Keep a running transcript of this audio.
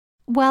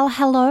Well,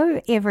 hello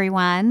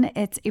everyone.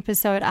 It's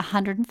episode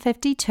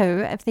 152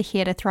 of the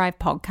Here to Thrive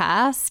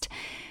podcast.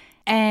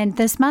 And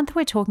this month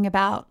we're talking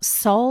about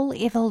soul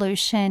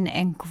evolution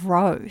and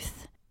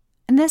growth.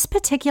 In this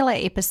particular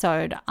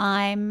episode,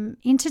 I'm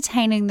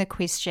entertaining the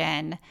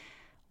question,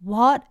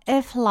 what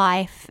if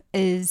life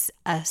is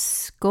a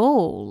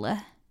school?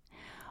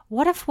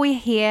 What if we're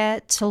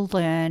here to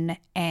learn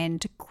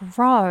and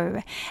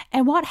grow?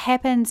 And what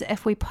happens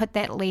if we put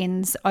that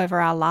lens over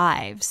our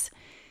lives?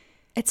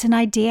 It's an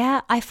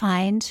idea I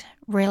find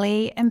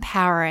really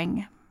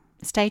empowering.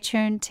 Stay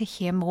tuned to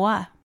hear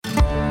more.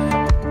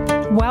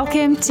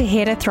 Welcome to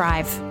Here to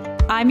Thrive.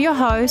 I'm your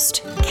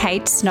host,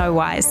 Kate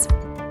Snowwise.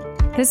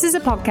 This is a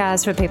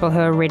podcast for people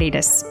who are ready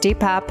to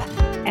step up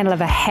and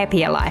live a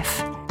happier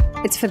life.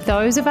 It's for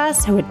those of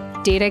us who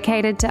are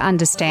dedicated to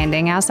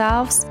understanding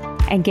ourselves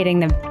and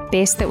getting the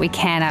best that we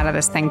can out of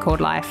this thing called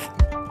life.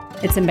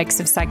 It's a mix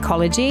of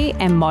psychology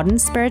and modern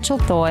spiritual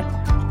thought,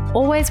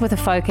 always with a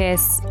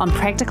focus on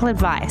practical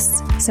advice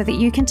so that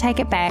you can take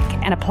it back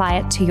and apply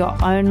it to your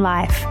own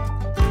life.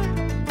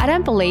 I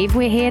don't believe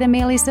we're here to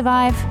merely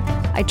survive.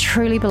 I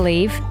truly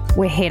believe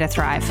we're here to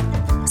thrive.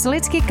 So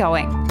let's get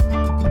going.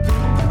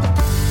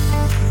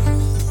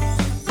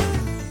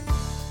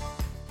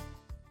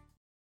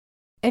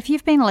 If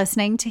you've been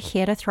listening to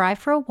Here to Thrive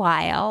for a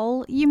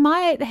while, you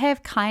might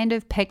have kind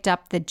of picked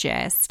up the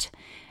gist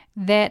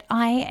that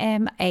I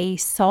am a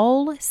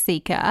soul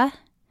seeker,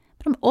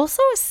 but I'm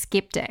also a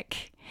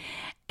skeptic,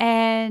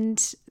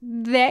 and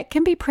that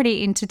can be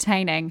pretty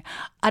entertaining.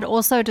 I'd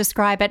also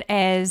describe it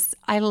as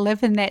I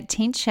live in that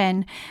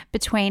tension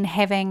between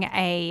having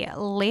a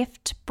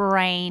left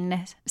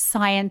brain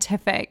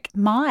scientific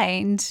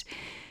mind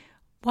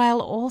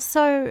while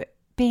also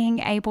being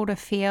able to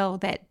feel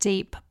that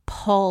deep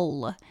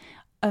pull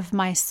of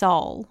my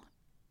soul.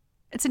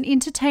 It's an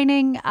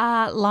entertaining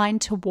line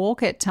to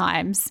walk at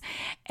times.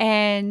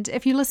 And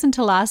if you listen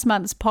to last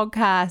month's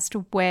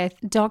podcast with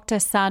Dr.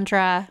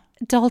 Sandra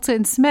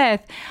Dalton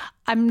Smith,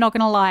 I'm not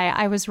going to lie,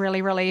 I was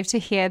really relieved to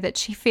hear that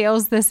she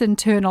feels this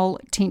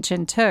internal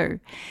tension too.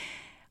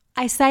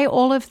 I say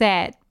all of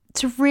that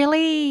to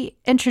really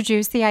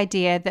introduce the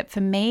idea that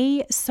for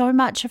me, so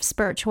much of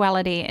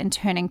spirituality and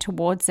turning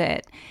towards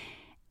it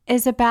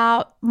is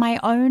about my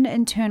own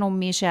internal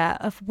measure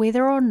of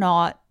whether or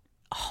not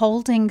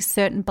holding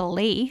certain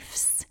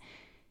beliefs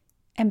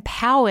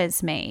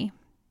empowers me.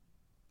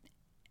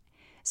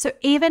 So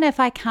even if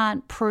I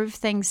can't prove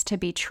things to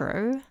be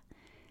true,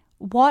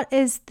 what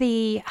is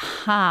the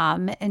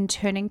harm in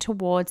turning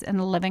towards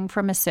and living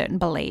from a certain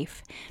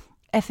belief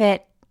if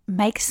it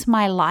makes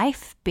my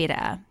life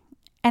better?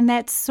 And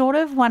that's sort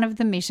of one of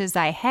the measures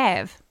I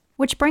have,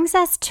 which brings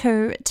us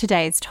to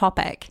today's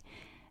topic.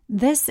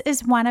 This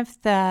is one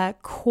of the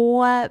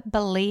core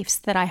beliefs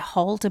that I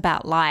hold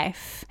about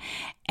life,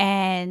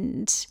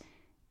 and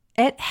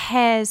it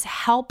has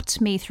helped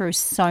me through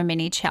so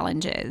many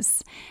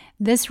challenges.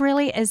 This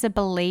really is a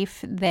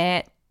belief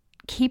that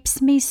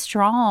keeps me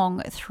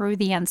strong through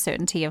the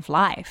uncertainty of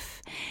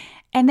life.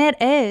 And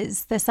that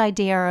is this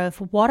idea of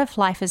what if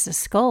life is a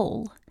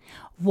school?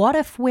 What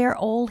if we're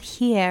all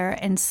here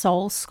in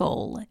soul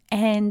school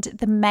and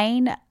the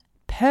main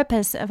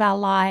purpose of our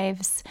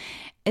lives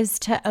is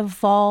to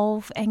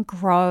evolve and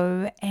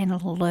grow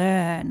and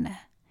learn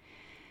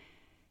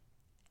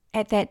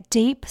at that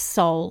deep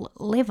soul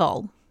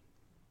level?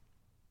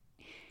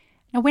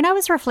 Now, when I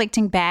was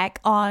reflecting back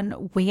on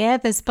where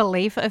this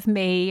belief of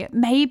me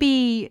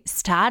maybe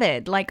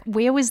started, like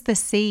where was the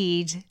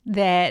seed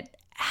that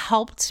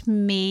helped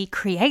me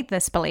create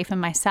this belief in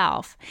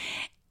myself?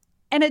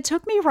 And it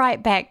took me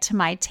right back to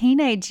my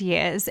teenage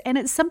years, and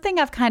it's something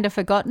I've kind of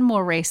forgotten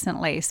more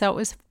recently, so it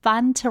was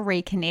fun to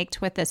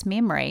reconnect with this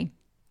memory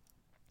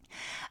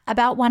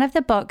about one of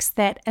the books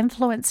that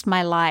influenced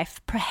my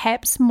life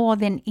perhaps more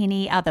than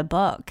any other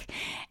book.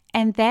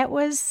 And that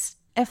was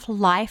If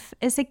Life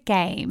is a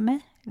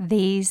Game,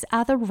 These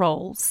Are the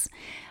Rules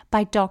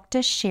by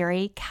Dr.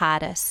 Sherry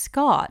Carter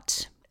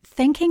Scott.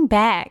 Thinking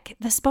back,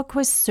 this book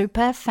was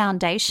super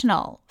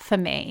foundational for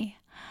me.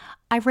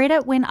 I read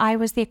it when I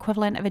was the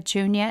equivalent of a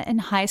junior in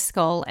high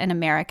school in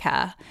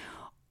America,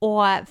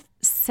 or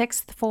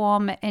sixth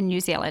form in New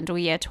Zealand, or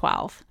year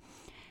 12.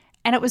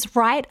 And it was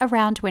right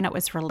around when it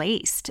was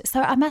released.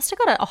 So I must have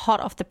got it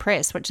hot off the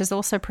press, which is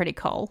also pretty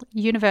cool.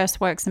 Universe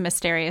works in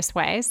mysterious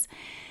ways.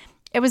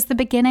 It was the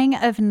beginning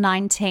of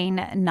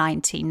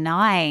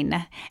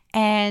 1999.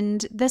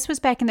 And this was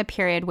back in the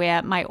period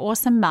where my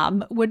awesome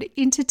mum would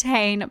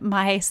entertain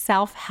my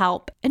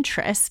self-help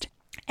interest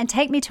and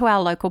take me to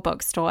our local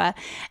bookstore.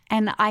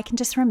 And I can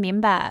just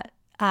remember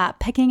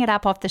picking it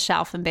up off the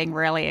shelf and being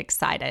really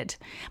excited.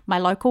 My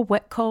local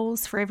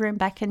Whitcoulls for everyone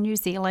back in New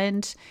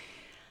Zealand.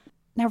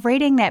 Now,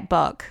 reading that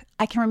book,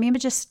 I can remember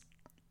just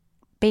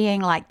being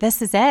like,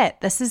 this is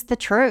it. This is the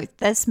truth.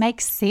 This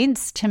makes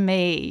sense to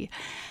me.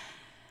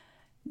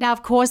 Now,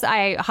 of course,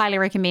 I highly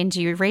recommend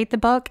you read the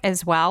book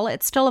as well.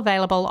 It's still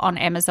available on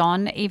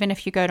Amazon. Even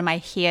if you go to my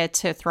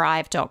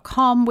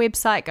heretothrive.com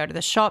website, go to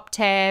the shop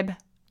tab,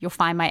 you'll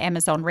find my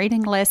Amazon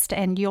reading list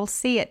and you'll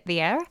see it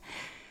there.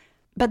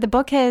 But the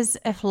book is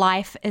If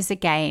Life is a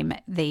Game,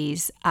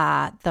 These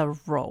Are the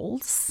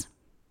Rules.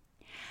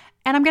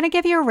 And I'm going to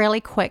give you a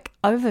really quick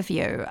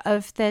overview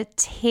of the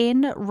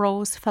 10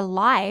 rules for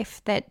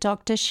life that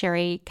Dr.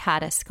 Sherry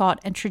Carter Scott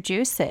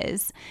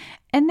introduces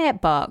in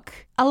that book,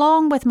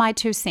 along with my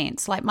 2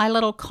 cents, like my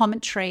little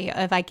commentary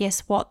of, I guess,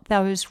 what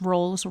those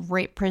rules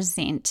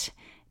represent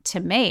to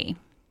me.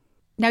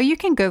 Now, you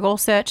can Google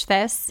search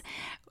this.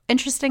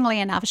 Interestingly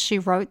enough, she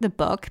wrote the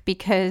book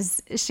because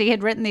she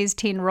had written these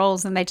 10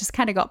 rules and they just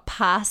kind of got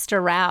passed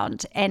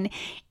around and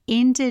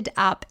ended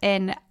up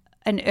in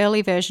an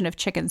early version of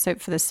Chicken Soup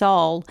for the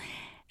Soul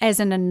as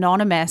an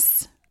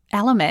anonymous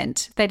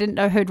element. They didn't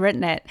know who'd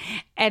written it,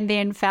 and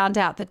then found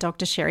out that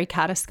Dr. Sherry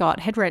Carter Scott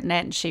had written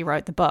it and she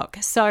wrote the book.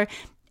 So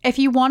if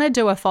you want to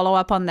do a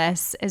follow-up on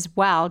this as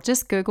well,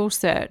 just Google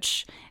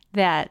search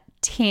that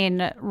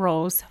 10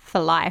 Rules for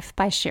Life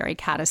by Sherry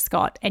Carter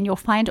Scott, and you'll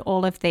find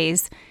all of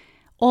these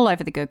all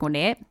over the Google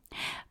net.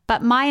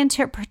 But my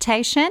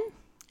interpretation,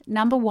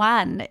 number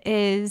 1,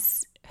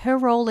 is her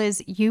rule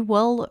is you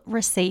will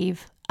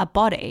receive a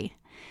body.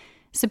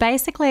 So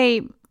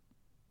basically,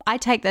 I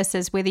take this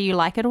as whether you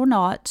like it or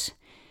not,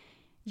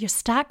 you're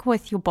stuck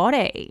with your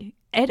body.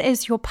 It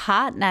is your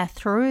partner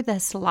through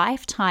this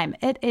lifetime.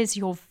 It is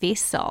your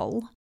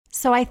vessel.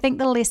 So I think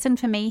the lesson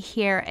for me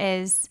here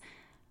is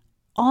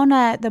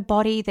honor the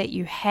body that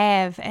you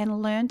have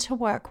and learn to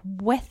work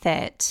with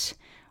it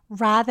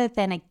rather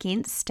than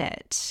against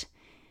it.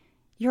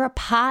 You're a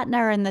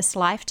partner in this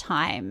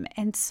lifetime,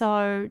 and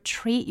so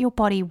treat your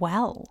body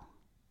well.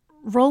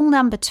 Rule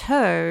number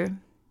 2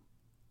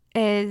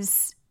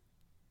 is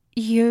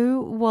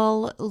you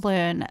will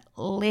learn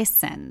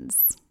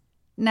lessons.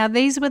 Now,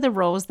 these were the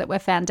rules that were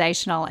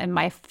foundational in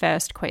my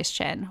first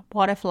question.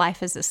 What if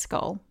life is a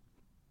school?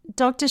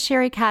 Dr.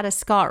 Sherry Carter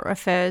Scott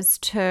refers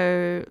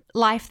to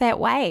life that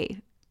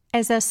way,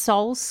 as a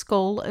soul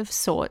school of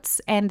sorts,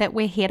 and that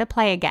we're here to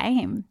play a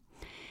game.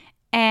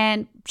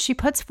 And she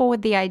puts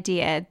forward the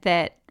idea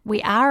that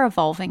we are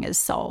evolving as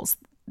souls.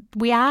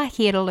 We are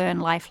here to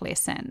learn life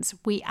lessons.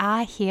 We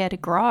are here to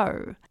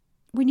grow.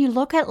 When you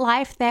look at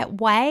life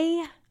that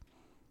way,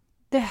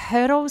 the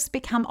hurdles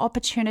become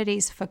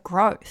opportunities for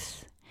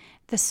growth.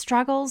 The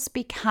struggles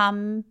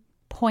become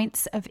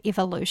points of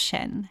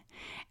evolution.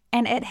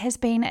 And it has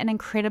been an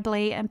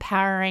incredibly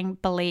empowering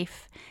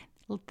belief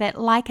that,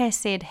 like I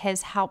said,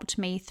 has helped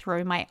me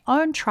through my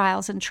own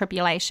trials and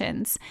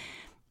tribulations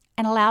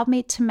and allowed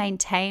me to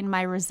maintain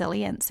my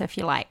resilience, if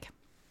you like.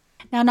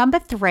 Now, number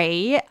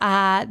 3,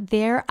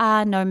 there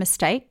are no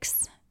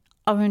mistakes,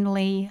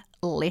 only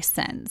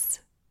lessons.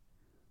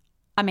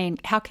 I mean,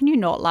 how can you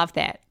not love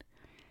that?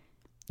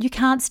 You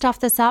can't stuff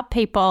this up,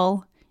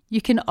 people.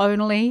 You can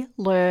only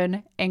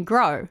learn and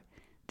grow.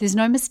 There's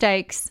no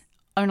mistakes,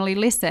 only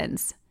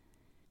lessons.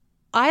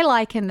 I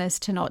liken this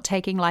to not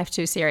taking life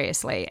too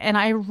seriously, and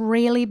I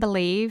really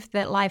believe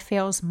that life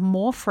feels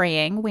more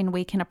freeing when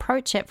we can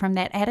approach it from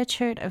that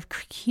attitude of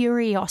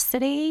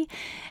curiosity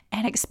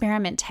and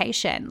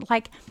experimentation.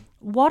 Like,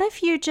 what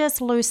if you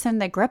just loosen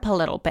the grip a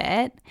little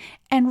bit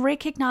and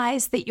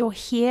recognize that you're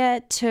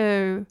here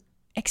to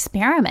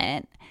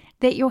experiment,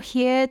 that you're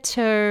here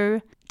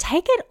to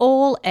take it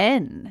all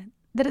in,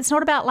 that it's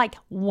not about like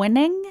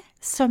winning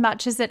so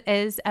much as it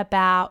is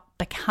about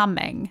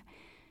becoming.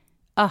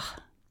 Ugh.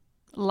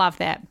 Love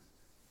that.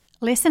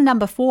 Lesson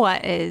number 4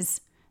 is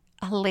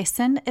a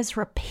lesson is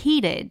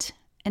repeated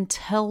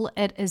until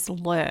it is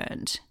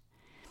learned.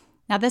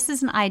 Now, this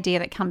is an idea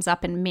that comes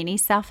up in many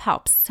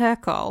self-help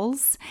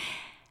circles.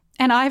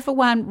 And I, for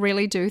one,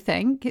 really do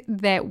think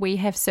that we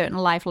have certain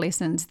life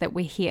lessons that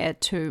we're here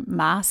to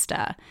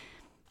master.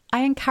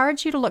 I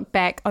encourage you to look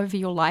back over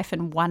your life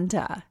and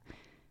wonder,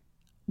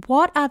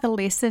 what are the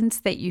lessons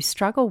that you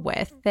struggle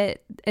with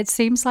that it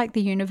seems like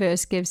the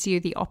universe gives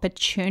you the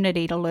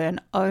opportunity to learn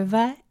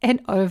over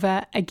and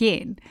over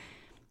again?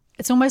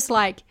 It's almost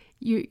like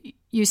you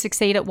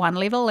succeed at one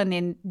level and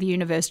then the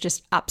universe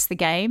just ups the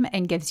game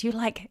and gives you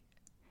like,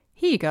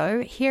 here you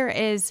go, here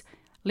is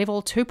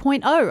level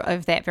 2.0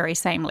 of that very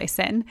same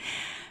lesson.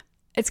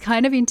 It's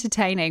kind of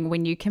entertaining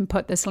when you can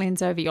put this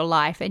lens over your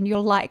life and you're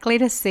likely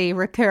to see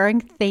recurring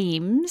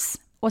themes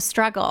or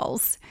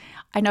struggles.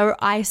 I know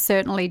I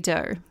certainly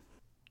do.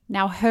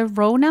 Now, her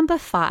rule number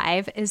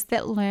 5 is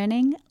that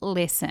learning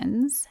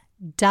lessons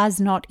does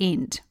not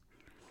end.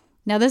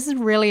 Now, this is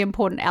a really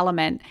important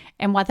element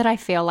and one that I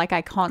feel like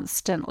I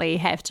constantly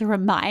have to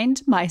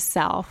remind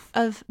myself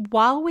of.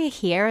 While we're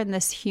here in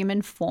this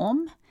human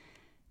form,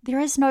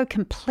 there is no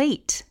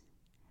complete.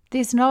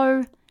 There's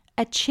no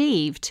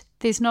achieved.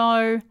 There's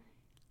no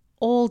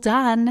all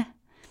done.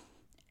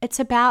 It's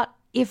about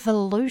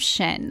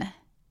evolution,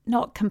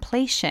 not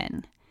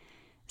completion.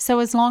 So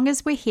as long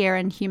as we're here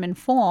in human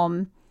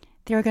form,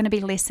 there are going to be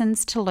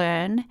lessons to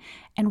learn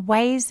and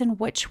ways in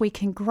which we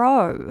can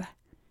grow.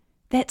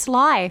 That's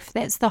life.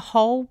 That's the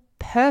whole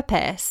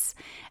purpose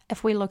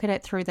if we look at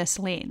it through this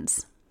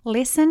lens.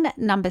 Lesson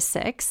number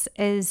 6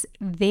 is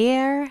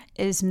there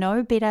is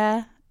no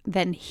better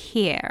than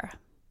here.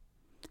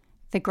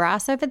 The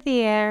grass over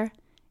there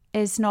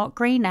is not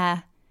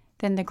greener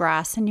than the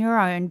grass in your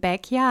own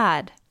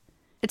backyard.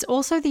 It's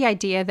also the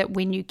idea that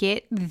when you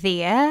get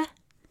there,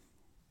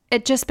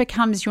 it just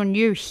becomes your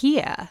new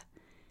here.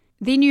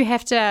 Then you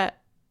have to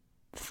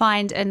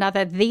find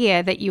another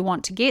there that you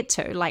want to get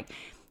to. Like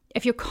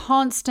if you're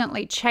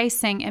constantly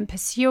chasing and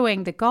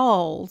pursuing the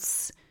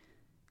goals,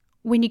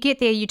 when you get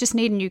there, you just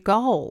need a new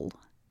goal.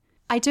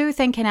 I do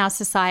think in our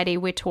society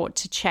we're taught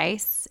to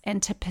chase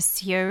and to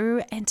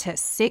pursue and to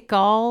set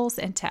goals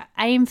and to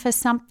aim for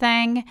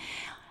something.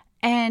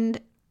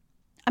 And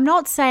I'm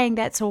not saying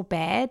that's all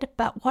bad,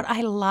 but what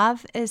I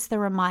love is the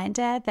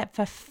reminder that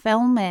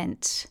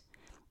fulfillment,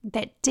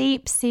 that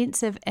deep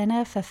sense of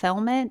inner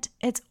fulfillment,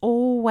 it's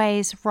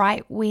always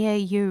right where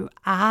you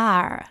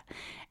are.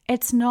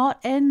 It's not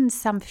in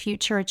some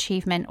future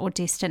achievement or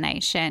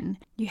destination.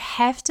 You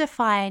have to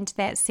find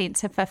that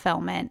sense of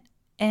fulfillment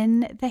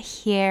in the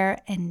here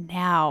and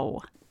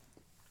now.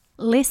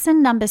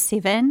 Lesson number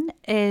 7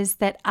 is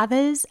that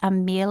others are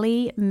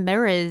merely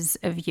mirrors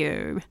of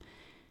you.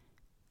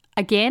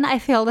 Again, I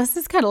feel this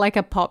is kind of like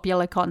a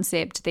popular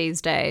concept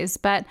these days,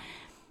 but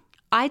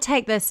I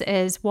take this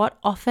as what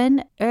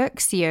often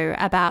irks you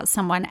about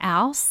someone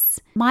else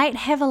might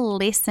have a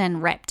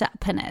lesson wrapped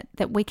up in it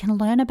that we can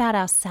learn about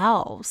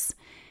ourselves.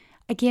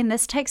 Again,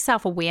 this takes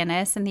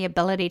self-awareness and the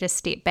ability to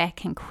step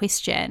back and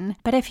question.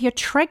 But if you're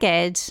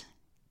triggered,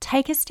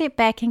 take a step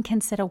back and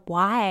consider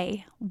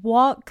why.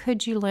 What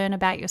could you learn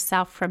about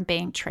yourself from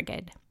being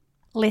triggered?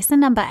 Lesson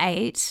number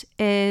 8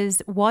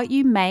 is what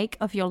you make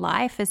of your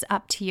life is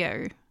up to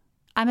you.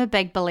 I'm a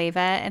big believer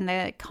in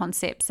the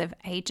concepts of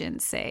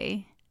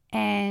agency.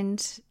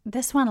 And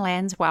this one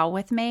lands well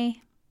with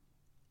me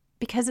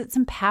because it's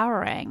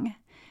empowering.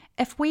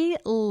 If we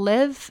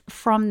live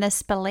from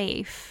this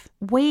belief,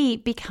 we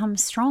become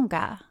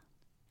stronger.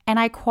 And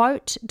I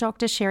quote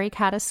Dr. Sherry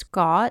Carter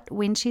Scott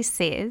when she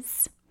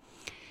says,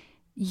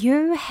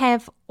 "You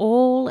have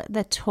all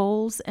the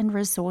tools and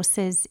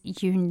resources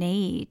you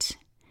need.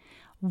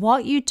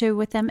 What you do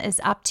with them is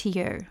up to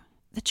you.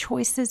 The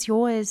choice is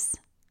yours."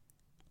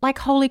 Like,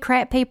 holy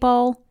crap,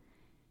 people.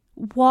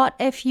 What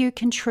if you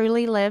can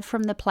truly live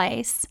from the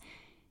place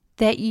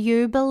that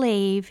you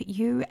believe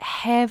you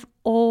have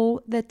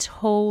all the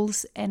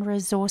tools and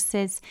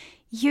resources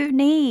you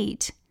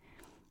need?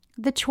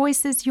 The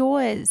choice is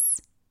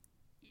yours.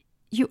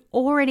 You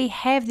already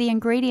have the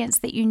ingredients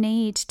that you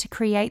need to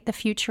create the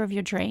future of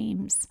your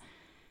dreams.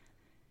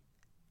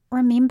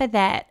 Remember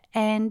that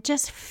and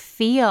just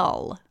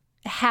feel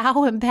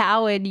how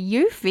empowered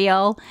you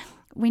feel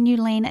when you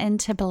lean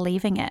into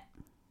believing it.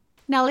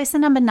 Now,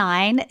 lesson number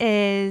 9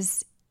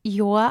 is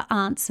your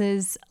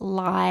answers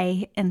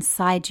lie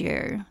inside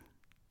you.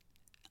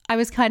 I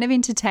was kind of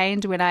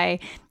entertained when I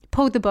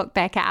pulled the book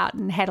back out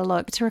and had a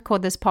look to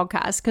record this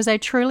podcast because I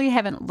truly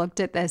haven't looked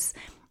at this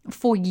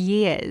for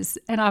years.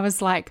 And I was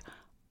like,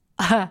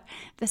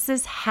 this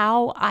is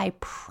how I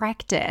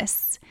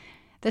practice.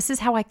 This is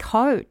how I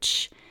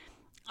coach.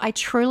 I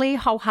truly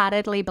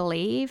wholeheartedly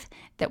believe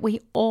that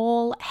we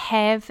all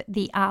have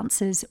the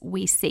answers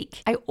we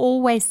seek. I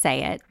always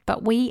say it,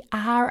 but we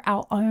are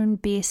our own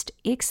best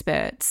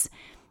experts.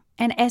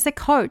 And as a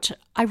coach,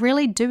 I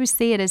really do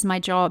see it as my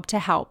job to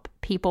help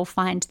people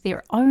find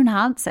their own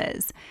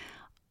answers.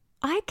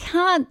 I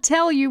can't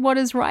tell you what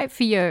is right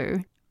for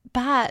you,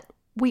 but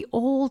we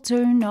all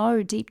do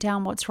know deep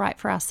down what's right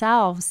for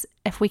ourselves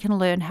if we can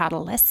learn how to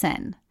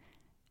listen.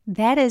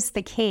 That is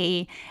the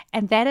key,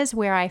 and that is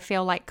where I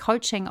feel like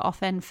coaching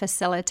often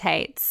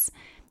facilitates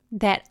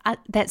that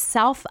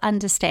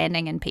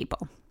self-understanding in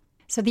people.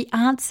 So the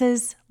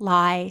answers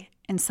lie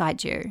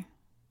inside you.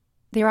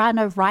 There are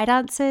no right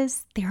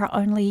answers, there are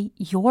only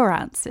your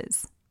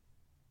answers.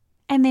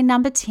 And then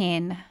number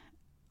 10,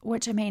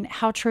 which, I mean,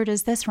 how true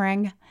does this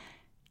ring?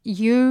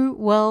 You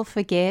will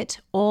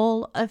forget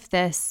all of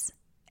this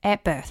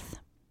at birth.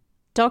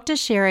 Dr.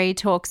 Sherry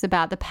talks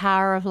about the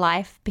power of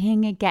life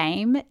being a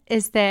game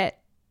is that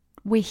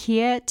we're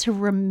here to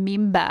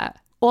remember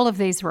all of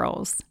these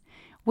rules.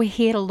 We're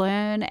here to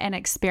learn and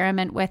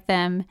experiment with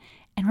them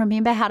and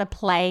remember how to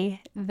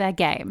play the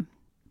game.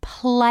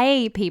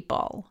 Play,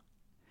 people.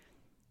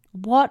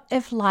 What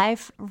if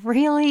life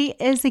really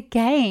is a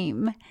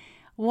game?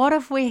 What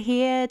if we're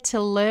here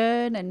to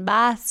learn and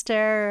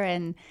master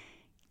and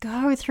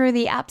go through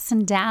the ups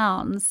and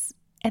downs,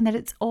 and that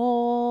it's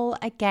all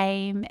a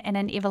game and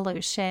an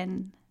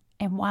evolution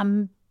and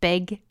one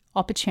big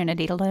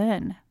opportunity to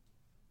learn?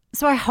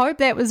 So I hope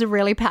that was a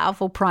really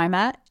powerful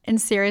primer. And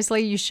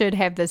seriously, you should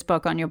have this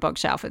book on your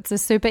bookshelf. It's a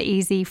super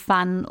easy,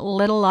 fun,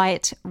 little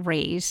light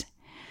read.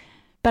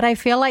 But I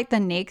feel like the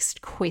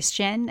next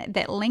question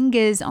that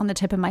lingers on the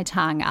tip of my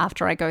tongue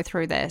after I go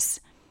through this,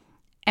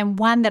 and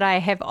one that I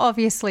have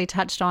obviously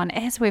touched on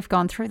as we've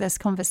gone through this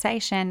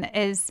conversation,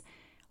 is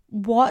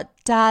what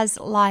does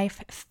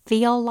life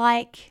feel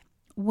like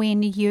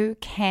when you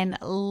can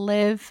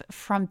live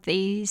from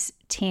these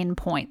 10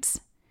 points?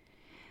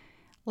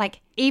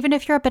 Like, even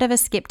if you're a bit of a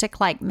skeptic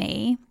like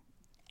me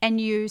and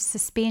you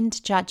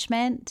suspend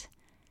judgment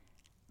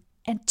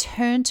and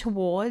turn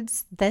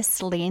towards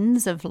this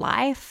lens of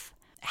life,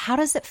 how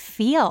does it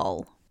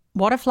feel?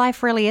 What if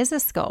life really is a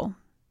school?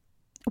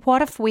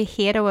 What if we're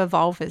here to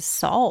evolve as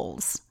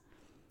souls?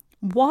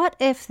 What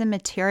if the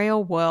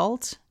material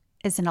world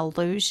is an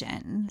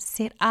illusion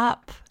set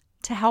up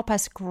to help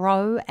us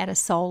grow at a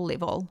soul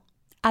level?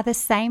 Are the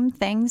same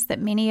things that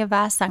many of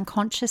us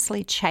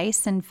unconsciously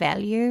chase and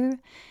value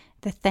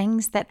the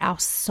things that our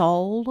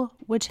soul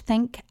would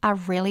think are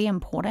really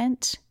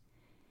important?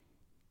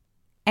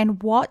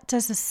 And what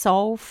does a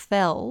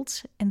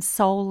soul-filled and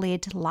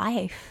soul-led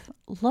life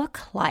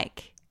look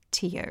like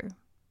to you?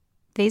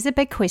 These are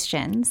big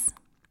questions,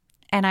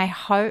 and I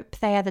hope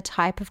they are the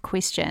type of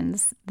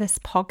questions this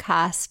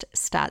podcast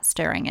starts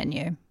stirring in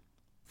you.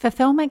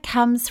 Fulfillment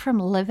comes from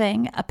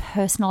living a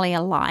personally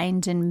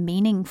aligned and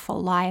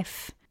meaningful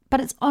life, but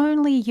it's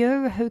only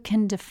you who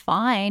can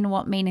define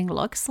what meaning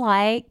looks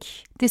like.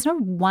 There's no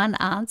one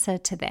answer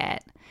to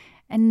that,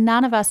 and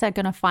none of us are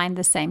going to find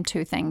the same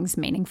two things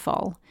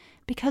meaningful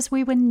because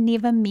we were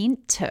never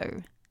meant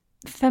to.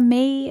 For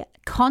me,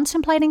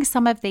 contemplating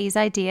some of these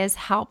ideas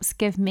helps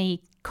give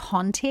me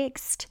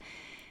context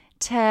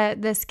to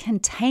this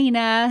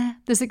container,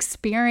 this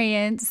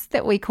experience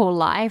that we call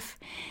life,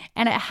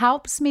 and it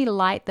helps me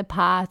light the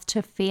path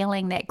to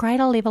feeling that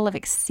greater level of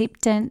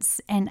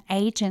acceptance and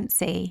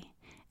agency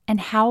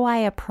and how I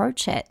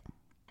approach it.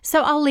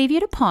 So I'll leave you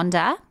to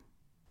ponder,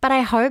 but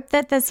I hope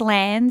that this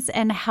lands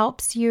and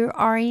helps you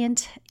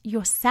orient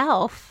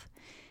yourself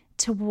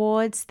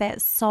towards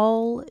that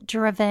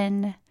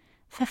soul-driven,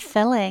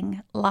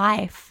 fulfilling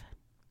life.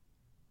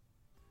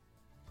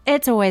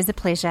 It's always a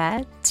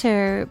pleasure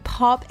to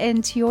pop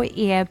into your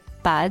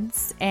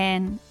earbuds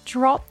and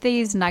drop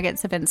these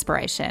nuggets of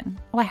inspiration.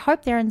 Well, I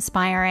hope they're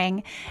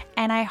inspiring,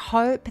 and I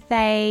hope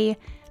they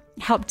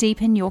help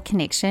deepen your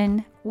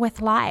connection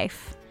with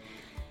life.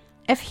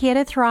 If Here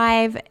to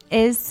Thrive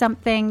is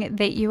something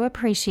that you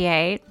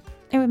appreciate,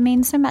 it would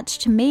mean so much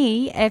to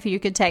me if you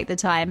could take the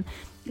time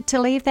to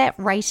leave that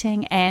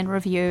rating and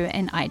review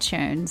in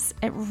iTunes.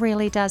 It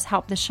really does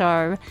help the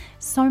show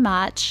so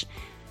much.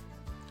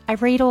 I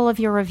read all of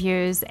your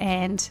reviews,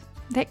 and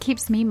that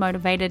keeps me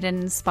motivated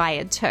and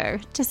inspired too.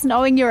 Just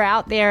knowing you're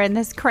out there in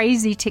this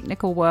crazy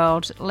technical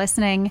world,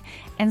 listening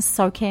and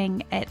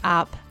soaking it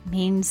up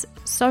means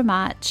so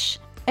much.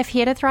 If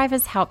Here to Thrive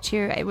has helped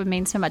you, it would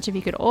mean so much if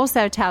you could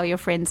also tell your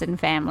friends and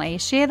family.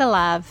 Share the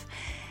love.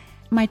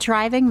 My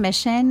driving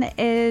mission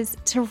is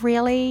to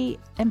really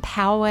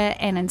empower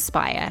and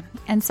inspire.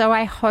 And so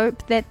I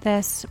hope that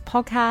this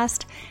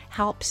podcast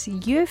helps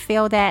you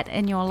feel that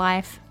in your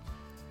life.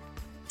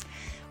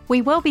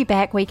 We will be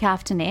back week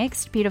after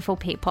next, beautiful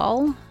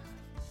people.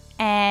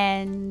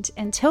 And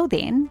until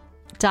then,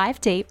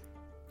 dive deep,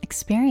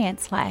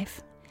 experience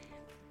life,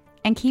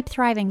 and keep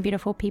thriving,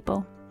 beautiful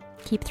people.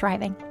 Keep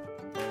thriving.